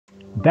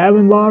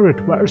Devon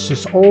Larratt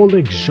versus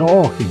Oleg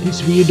Zhokh. In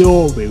this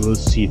video we will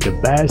see the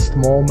best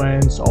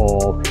moments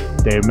of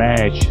their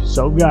match.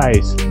 So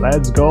guys,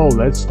 let's go,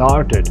 let's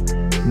start it.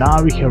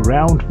 Now we have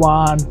round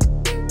one,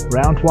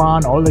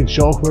 Oleg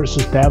Zhokh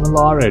versus Devon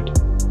Larratt.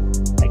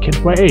 I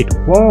can't wait.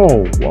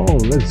 Whoa,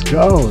 let's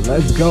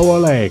go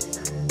Oleg,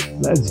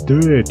 let's do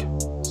it.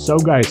 So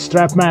guys,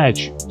 strap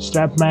match,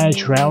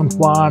 round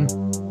one.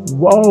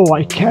 Whoa,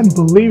 I can't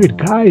believe it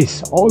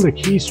guys, Oleg,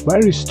 he's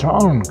very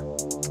strong.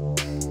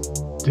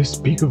 This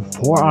big of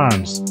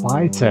forearms,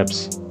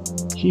 biceps,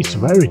 he's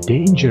very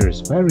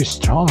dangerous, very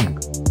strong.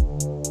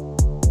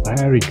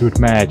 Very good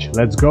match.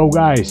 Let's go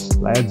guys,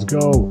 let's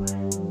go.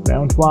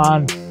 Round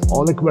one,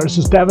 Oleg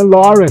versus Devon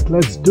Larratt.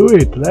 Let's do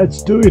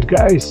it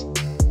guys.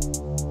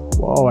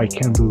 Wow, I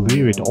can't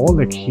believe it.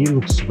 Oleg, he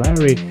looks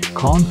very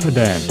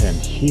confident and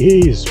he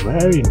is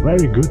in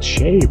very good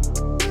shape.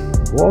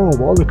 Whoa,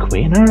 Oleg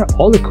winner,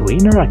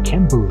 I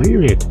can't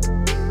believe it.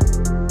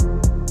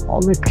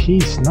 Oleg,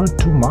 he's not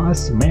too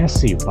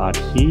massive, but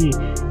he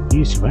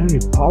is very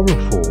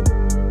powerful,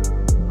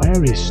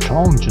 very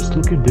strong. Just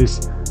look at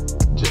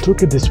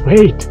this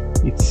weight.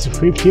 It's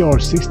 50 or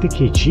 60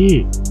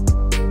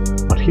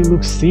 kg. But he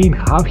looks thin.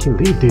 How he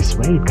lift this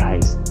weight,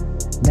 guys?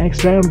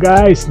 Next round,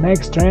 guys.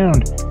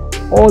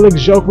 Oleg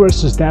Zhokh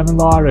versus Devon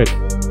Larratt.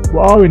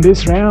 Wow, in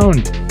this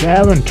round,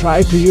 Devon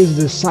tried to use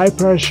the side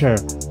pressure.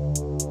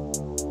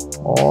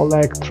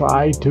 Oleg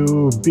tried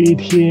to beat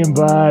him,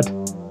 but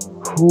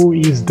who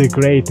is the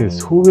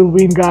greatest? Who will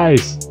win,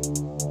 guys?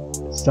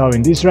 So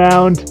in this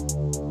round,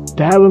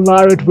 Devon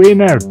Larratt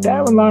winner.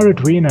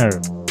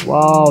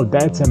 Wow,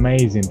 that's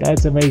amazing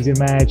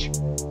match.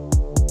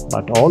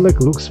 But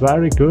Oleg looks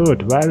very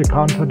good, very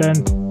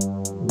confident,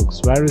 looks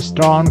very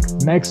strong.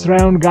 Next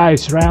round,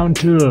 guys, round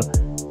two.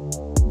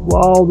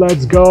 Wow,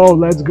 let's go.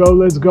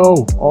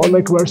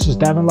 Oleg versus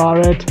Devon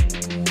Larratt.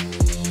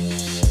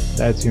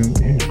 That's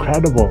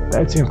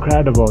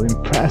incredible,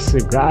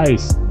 impressive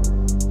guys.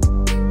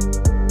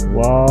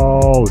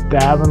 Wow,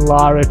 Devon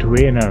Larratt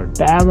winner.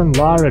 Devon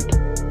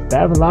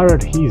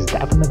Larratt, he's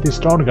definitely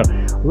stronger.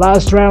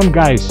 Last round,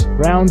 guys,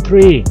 round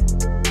three.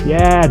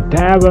 Yeah,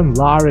 Devon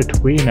Larratt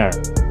winner.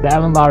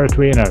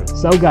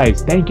 So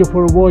guys, thank you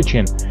for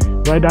watching.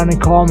 Write down in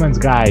comments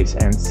guys,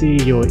 and see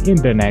you in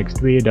the next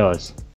videos.